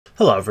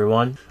Hello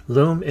everyone.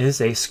 Loom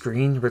is a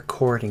screen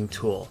recording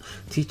tool.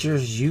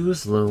 Teachers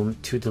use Loom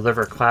to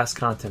deliver class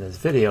content as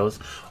videos.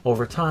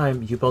 Over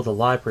time, you build a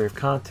library of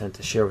content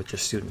to share with your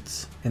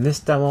students. In this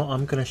demo,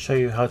 I'm going to show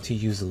you how to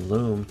use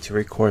Loom to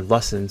record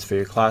lessons for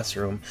your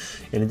classroom.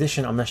 In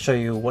addition, I'm going to show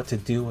you what to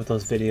do with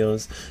those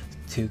videos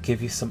to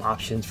give you some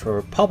options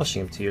for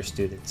publishing them to your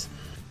students.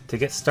 To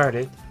get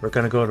started, we're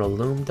going to go to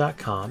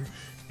loom.com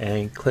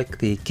and click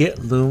the Get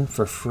Loom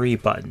for Free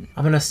button.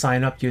 I'm going to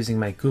sign up using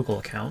my Google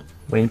account.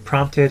 When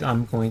prompted,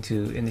 I'm going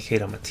to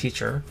indicate I'm a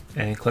teacher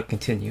and click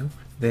Continue.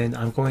 Then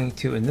I'm going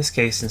to, in this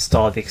case,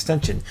 install the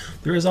extension.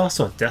 There is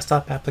also a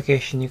desktop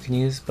application you can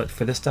use, but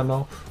for this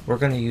demo, we're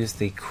going to use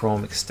the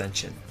Chrome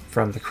extension.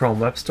 From the Chrome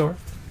Web Store,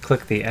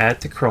 click the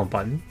Add to Chrome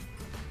button.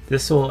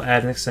 This will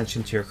add an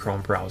extension to your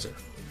Chrome browser.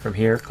 From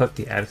here, click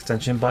the Add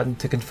Extension button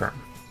to confirm.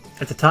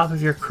 At the top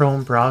of your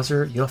Chrome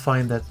browser, you'll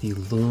find that the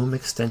Loom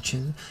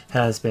extension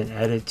has been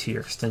added to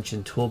your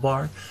extension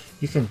toolbar.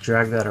 You can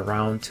drag that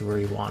around to where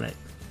you want it.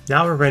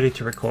 Now we're ready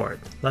to record.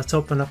 Let's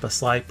open up a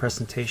slide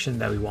presentation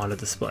that we want to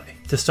display.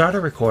 To start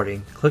a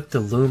recording, click the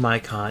Loom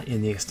icon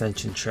in the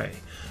extension tray.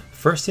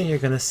 First thing you're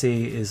going to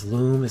see is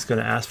Loom is going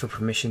to ask for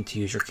permission to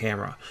use your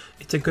camera.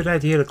 It's a good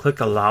idea to click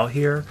Allow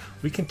here.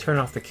 We can turn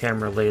off the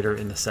camera later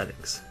in the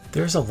settings.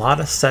 There's a lot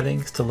of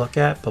settings to look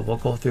at, but we'll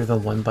go through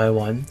them one by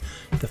one.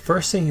 The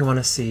first thing you want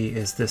to see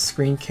is the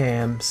screen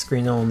cam,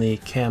 screen only,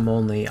 cam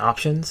only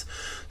options.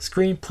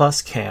 Screen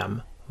plus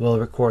cam will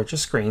record your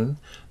screen,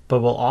 but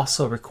will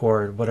also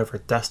record whatever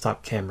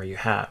desktop camera you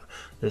have.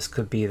 This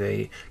could be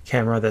the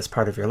camera that's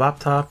part of your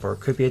laptop, or it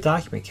could be a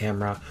document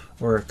camera,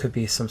 or it could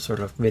be some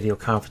sort of video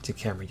conferencing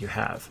camera you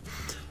have.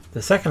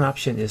 The second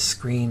option is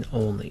screen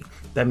only.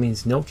 That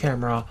means no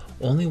camera,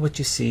 only what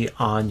you see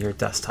on your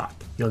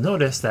desktop. You'll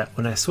notice that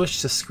when I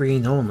switch to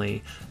screen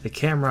only, the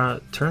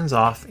camera turns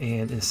off,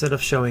 and instead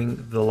of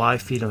showing the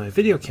live feed on my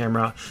video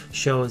camera,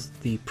 shows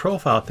the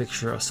profile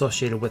picture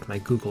associated with my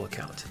Google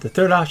account. The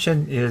third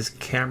option is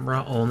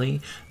camera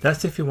only.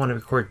 That's if you want to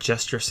record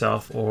just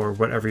yourself or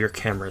whatever your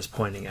camera is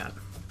pointing at.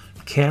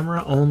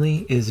 Camera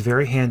only is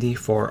very handy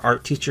for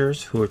art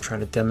teachers who are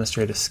trying to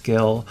demonstrate a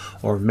skill,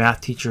 or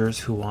math teachers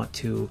who want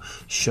to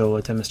show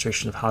a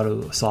demonstration of how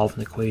to solve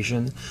an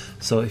equation.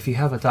 So if you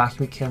have a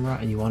document camera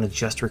and you want to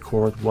just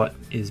record what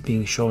is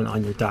being shown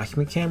on your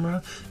document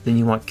camera, then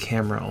you want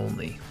camera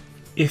only.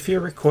 If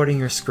you're recording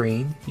your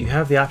screen, you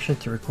have the option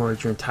to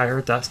record your entire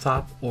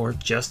desktop or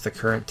just the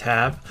current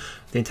tab.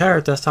 The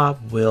entire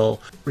desktop will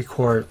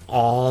record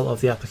all of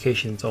the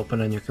applications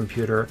open on your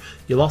computer.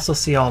 You'll also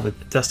see all the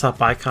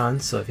desktop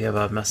icons, so if you have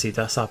a messy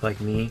desktop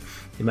like me,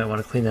 you might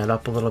want to clean that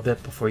up a little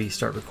bit before you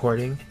start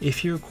recording.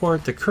 If you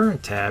record the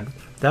current tab,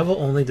 that will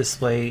only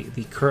display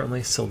the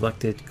currently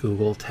selected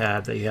Google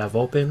tab that you have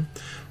open.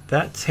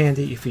 That's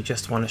handy if you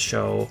just want to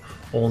show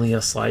only a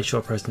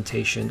slideshow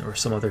presentation or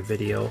some other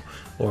video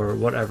or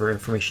whatever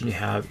information you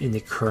have in the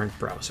current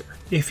browser.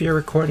 If you're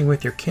recording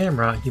with your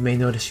camera, you may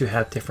notice you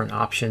have different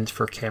options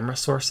for camera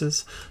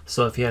sources.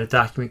 So if you had a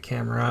document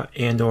camera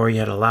and or you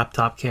had a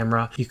laptop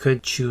camera, you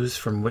could choose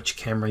from which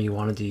camera you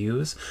wanted to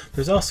use.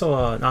 There's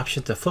also an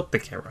option to flip the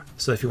camera.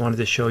 So if you wanted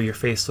to show your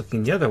face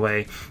looking the other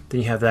way,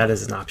 then you have that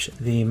as an option.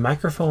 The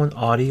microphone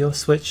audio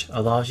switch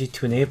allows you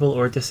to enable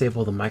or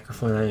disable the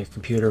microphone on your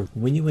computer.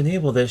 When you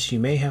enable this, you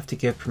may have to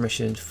give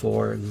permission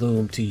for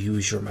Loom to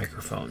use your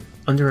microphone.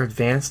 Under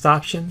Advanced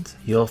Options,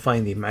 you'll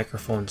find the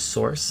microphone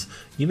source.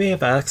 You may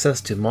have access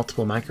to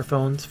multiple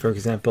microphones. For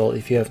example,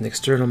 if you have an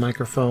external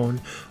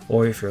microphone,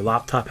 or if your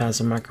laptop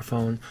has a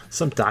microphone.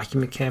 Some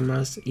document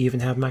cameras even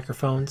have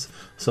microphones.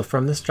 So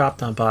from this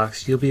drop-down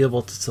box, you'll be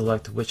able to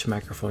select which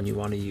microphone you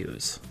want to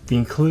use. The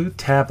Include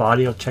Tab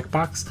Audio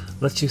checkbox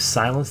lets you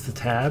silence the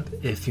tab.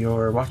 If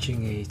you're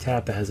watching a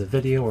tab that has a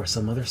video or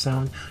some other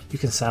sound, you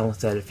can silence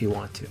that if you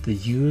want to. The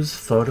Use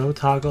Photo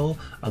toggle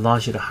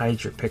allows you to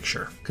hide your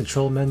picture.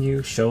 Control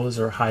menu shows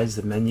or hides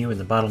the menu in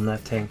the bottom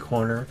left-hand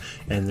corner,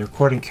 and the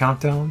recording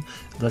countdown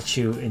lets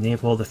you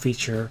enable the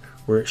feature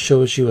where it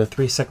shows you a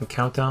 3-second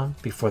countdown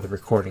before the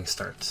recording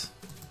starts.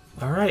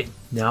 Alright,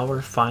 now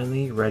we're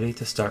finally ready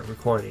to start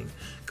recording.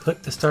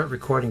 Click the Start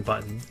Recording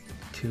button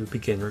to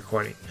begin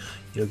recording.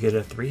 You'll get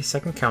a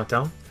 3-second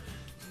countdown,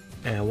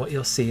 and what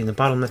you'll see in the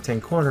bottom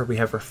left-hand corner, we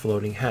have our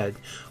floating head.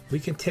 We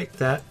can take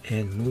that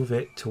and move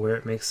it to where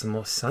it makes the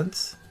most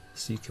sense.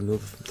 So you can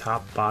move it from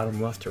top,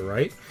 bottom, left, or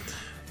right.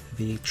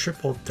 The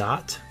triple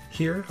dot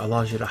here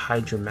allows you to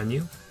hide your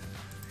menu,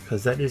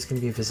 because that is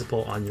going to be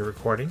visible on your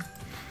recording.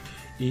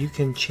 You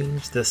can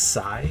change the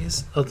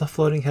size of the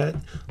floating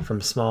head from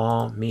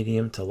small,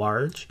 medium to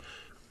large.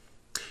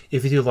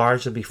 If you do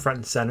large, it'll be front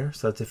and center,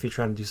 so that's if you're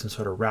trying to do some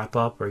sort of wrap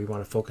up or you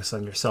want to focus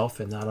on yourself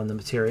and not on the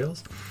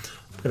materials.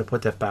 I'm going to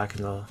put that back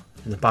in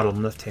the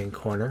bottom left hand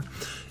corner.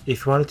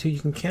 If you wanted to,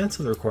 you can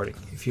cancel the recording.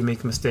 If you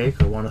make a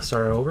mistake or want to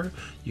start over,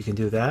 you can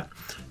do that.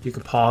 You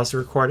can pause the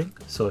recording,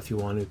 so if you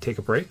want to take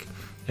a break,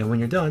 and when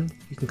you're done,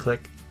 you can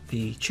click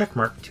the check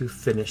mark to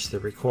finish the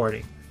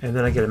recording. and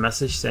then I get a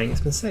message saying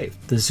it's been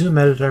saved. The Zoom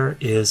editor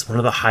is one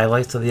of the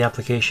highlights of the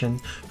application.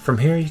 From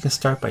here you can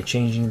start by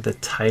changing the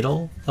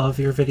title of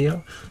your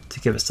video to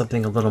give it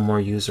something a little more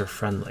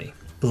user-friendly.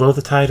 Below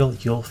the title,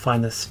 you'll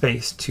find a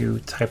space to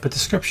type a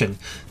description.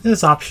 This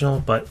is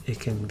optional, but it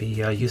can be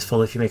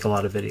useful if you make a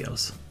lot of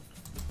videos.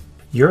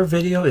 Your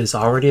video is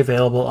already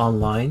available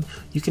online.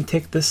 You can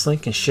take this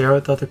link and share it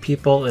with other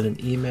people in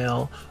an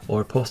email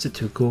or post it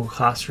to Google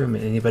Classroom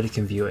and anybody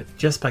can view it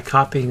just by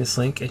copying this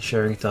link and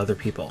sharing it to other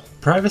people.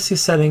 Privacy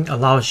setting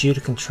allows you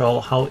to control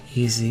how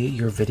easy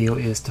your video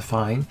is to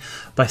find.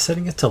 By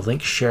setting it to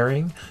link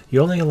sharing,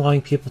 you're only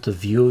allowing people to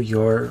view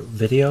your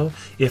video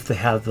if they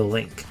have the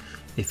link.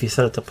 If you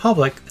set it to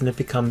public, then it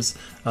becomes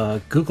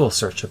Google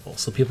searchable,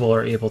 so people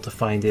are able to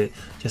find it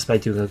just by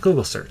doing a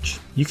Google search.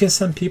 You can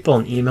send people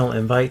an email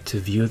invite to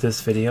view this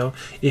video.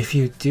 If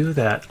you do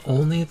that,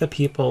 only the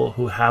people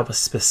who have a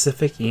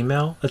specific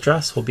email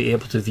address will be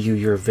able to view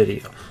your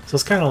video. So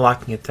it's kind of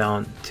locking it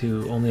down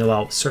to only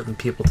allow certain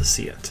people to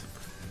see it.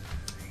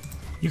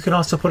 You can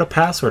also put a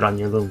password on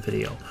your Loom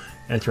video.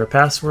 Enter a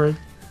password,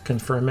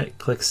 confirm it,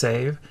 click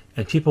save,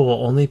 and people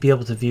will only be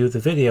able to view the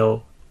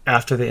video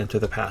after they enter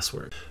the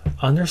password.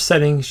 Under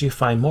settings, you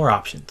find more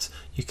options.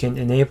 You can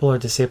enable or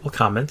disable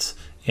comments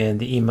and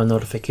the email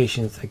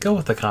notifications that go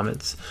with the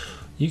comments.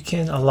 You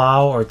can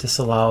allow or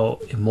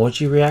disallow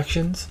emoji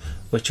reactions,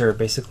 which are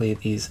basically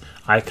these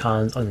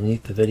icons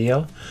underneath the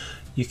video.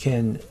 You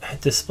can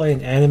display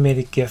an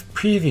animated GIF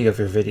preview of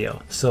your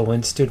video. So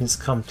when students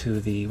come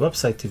to the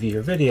website to view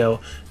your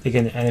video, they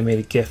get an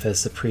animated GIF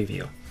as the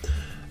preview.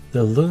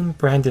 The Loom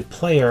branded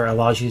player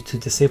allows you to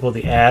disable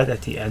the ad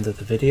at the end of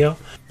the video.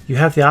 You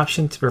have the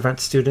option to prevent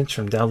students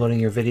from downloading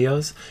your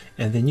videos,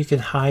 and then you can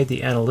hide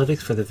the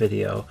analytics for the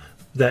video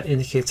that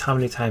indicates how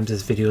many times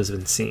this video has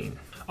been seen.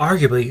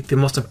 Arguably, the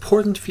most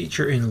important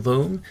feature in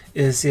Loom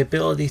is the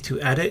ability to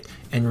edit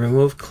and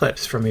remove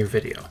clips from your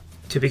video.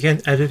 To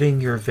begin editing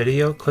your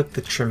video, click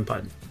the trim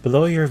button.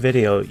 Below your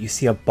video, you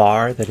see a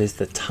bar that is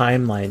the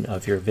timeline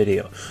of your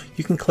video.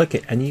 You can click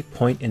at any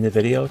point in the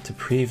video to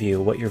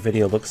preview what your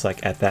video looks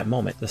like at that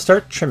moment. The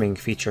Start Trimming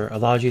feature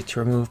allows you to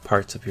remove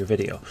parts of your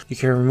video. You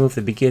can remove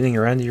the beginning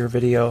or end of your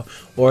video,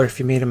 or if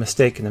you made a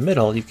mistake in the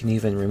middle, you can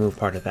even remove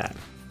part of that.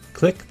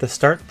 Click the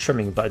Start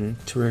Trimming button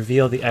to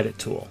reveal the Edit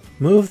tool.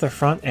 Move the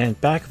front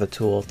and back of the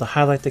tool to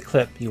highlight the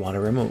clip you want to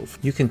remove.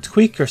 You can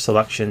tweak your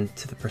selection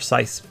to the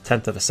precise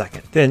tenth of a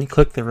second. Then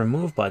click the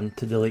Remove button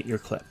to delete your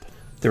clip.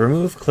 The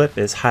removed clip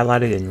is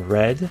highlighted in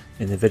red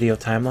in the video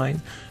timeline.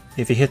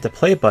 If you hit the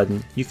play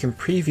button, you can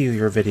preview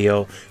your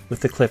video with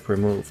the clip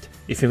removed.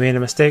 If you made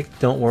a mistake,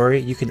 don't worry,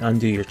 you can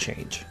undo your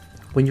change.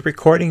 When you're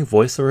recording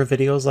voiceover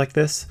videos like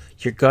this,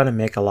 you're gonna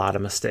make a lot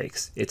of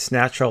mistakes. It's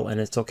natural and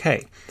it's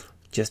okay.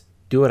 Just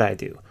do what I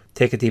do.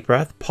 Take a deep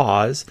breath,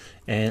 pause,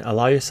 and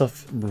allow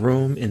yourself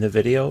room in the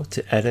video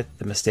to edit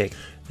the mistake.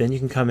 Then you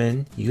can come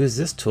in, use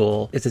this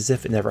tool. It's as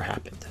if it never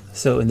happened.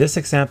 So in this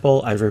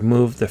example, I've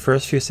removed the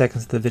first few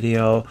seconds of the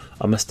video,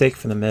 a mistake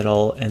from the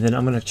middle, and then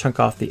I'm going to chunk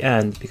off the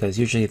end because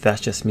usually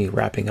that's just me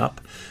wrapping up.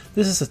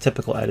 This is a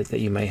typical edit that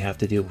you may have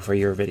to do for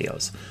your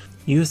videos.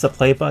 Use the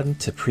play button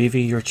to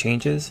preview your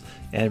changes,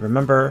 and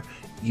remember,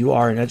 you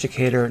are an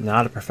educator,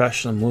 not a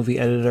professional movie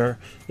editor.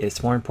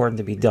 It's more important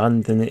to be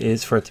done than it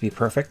is for it to be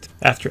perfect.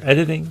 After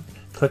editing,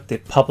 click the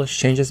Publish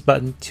Changes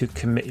button to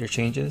commit your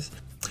changes.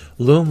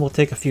 Loom will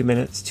take a few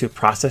minutes to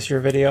process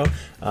your video.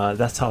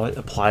 That's how it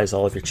applies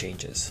all of your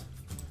changes.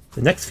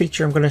 The next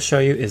feature I'm going to show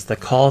you is the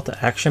Call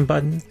to Action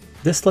button.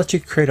 This lets you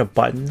create a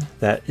button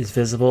that is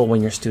visible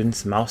when your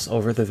students mouse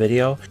over the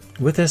video.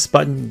 With this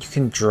button, you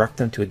can direct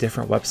them to a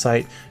different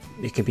website.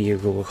 It could be your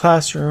Google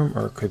Classroom,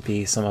 or it could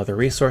be some other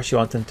resource you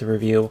want them to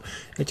review.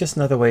 It's just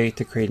another way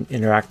to create an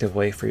interactive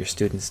way for your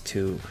students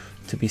to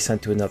be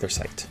sent to another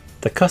site.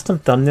 The custom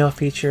thumbnail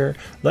feature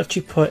lets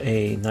you put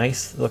a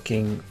nice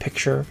looking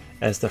picture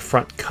as the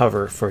front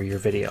cover for your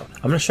video.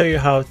 I'm going to show you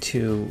how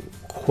to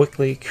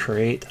quickly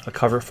create a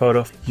cover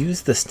photo.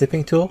 Use the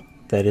snipping tool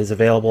that is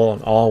available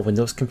on all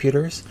Windows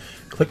computers.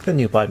 Click the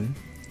New button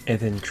and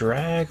then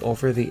drag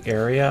over the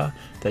area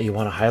that you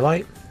want to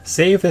highlight.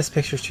 Save this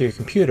picture to your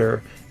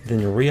computer,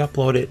 then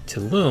re-upload it to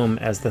Loom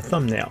as the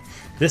thumbnail.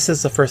 This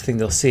is the first thing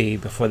they'll see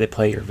before they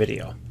play your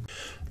video.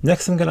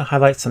 Next, I'm going to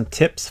highlight some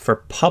tips for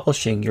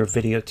publishing your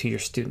video to your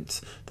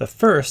students. The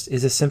first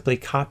is to simply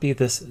copy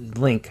this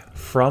link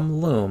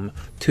from Loom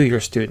to your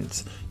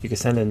students. You can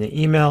send in an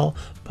email,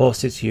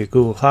 post it to your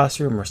Google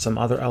Classroom or some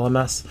other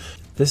LMS.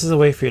 This is a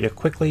way for you to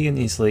quickly and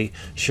easily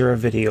share a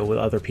video with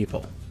other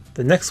people.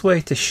 The next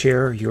way to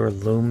share your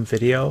Loom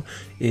video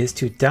is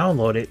to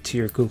download it to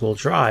your Google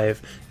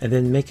Drive and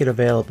then make it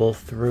available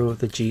through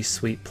the G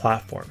Suite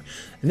platform.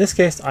 In this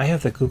case, I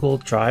have the Google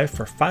Drive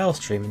for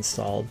FileStream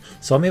installed,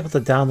 so I'm able to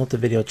download the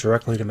video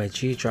directly to my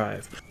G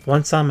Drive.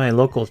 Once on my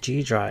local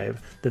G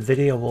Drive, the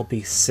video will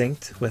be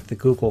synced with the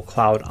Google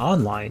Cloud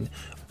Online,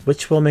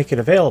 which will make it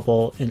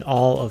available in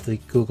all of the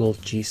Google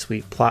G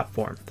Suite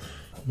platform.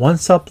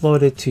 Once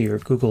uploaded to your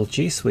Google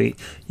G Suite,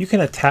 you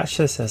can attach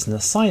this as an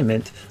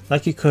assignment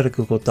like you could a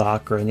Google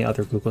Doc or any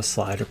other Google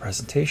slide or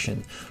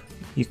presentation.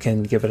 You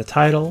can give it a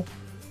title,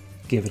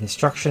 give it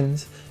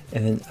instructions,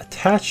 and then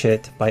attach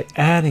it by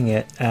adding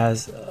it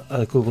as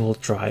a Google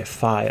Drive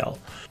file.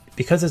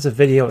 Because it's a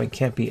video and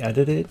can't be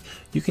edited,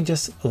 you can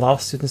just allow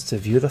students to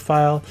view the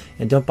file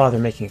and don't bother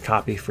making a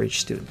copy for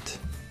each student.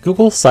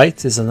 Google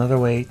Sites is another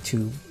way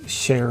to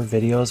share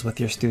videos with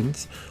your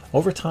students.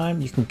 Over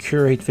time, you can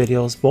curate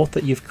videos both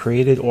that you've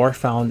created or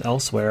found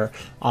elsewhere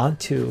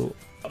onto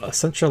a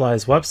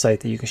centralized website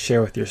that you can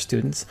share with your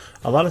students.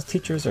 A lot of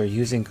teachers are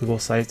using Google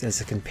Sites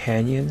as a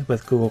companion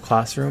with Google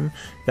Classroom.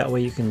 That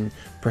way you can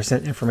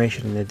present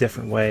information in a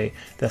different way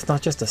that's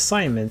not just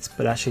assignments,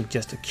 but actually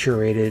just a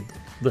curated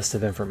list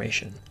of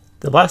information.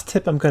 The last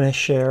tip I'm going to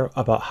share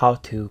about how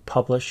to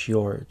publish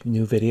your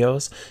new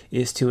videos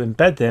is to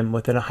embed them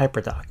within a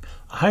HyperDoc.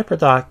 A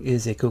HyperDoc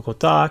is a Google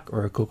Doc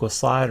or a Google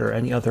Slide or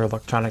any other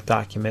electronic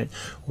document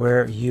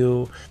where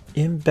you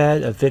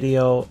embed a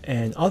video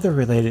and other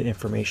related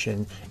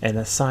information and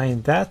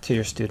assign that to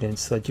your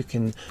students so that you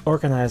can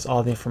organize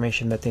all the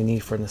information that they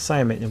need for an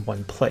assignment in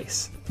one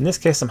place. In this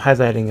case, I'm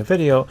highlighting a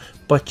video,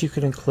 but you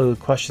could include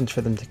questions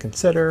for them to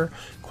consider,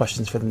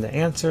 questions for them to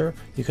answer.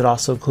 You could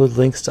also include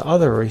links to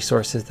other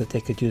resources that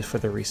they could use for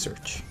their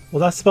research. Well,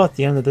 that's about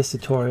the end of this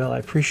tutorial. I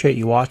appreciate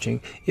you watching.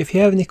 If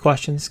you have any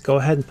questions, go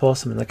ahead and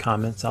post them in the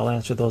comments. I'll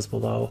answer those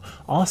below.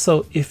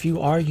 Also, if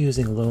you are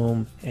using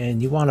Loom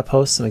and you want to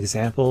post some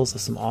examples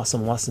of some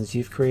awesome lessons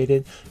you've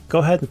created, go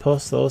ahead and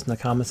post those in the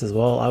comments as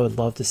well. I would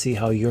love to see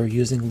how you're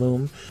using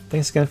Loom.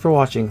 Thanks again for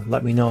watching.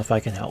 Let me know if I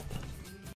can help.